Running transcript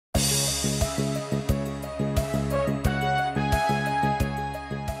Is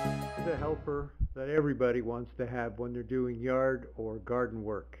a helper that everybody wants to have when they're doing yard or garden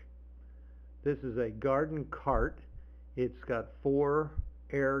work. This is a garden cart. It's got 4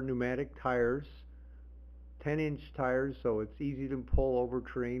 pneumatic tires, 10-inch tires, so it's easy to pull over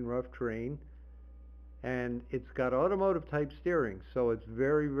terrain, rough terrain. And it's got automotive type steering, so it's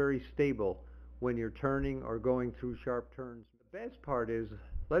very, very stable when you're turning or going through sharp turns. The best part is,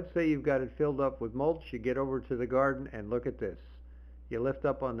 let's say you've got it filled up with mulch, you get over to the garden and look at this. You lift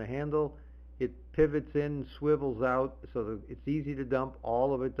up on the handle, it pivots in, swivels out, so that it's easy to dump.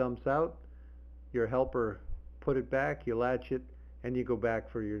 All of it dumps out. Your helper put it back, you latch it, and you go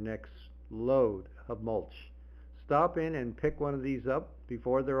back for your next load of mulch. Stop in and pick one of these up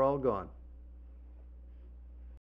before they're all gone.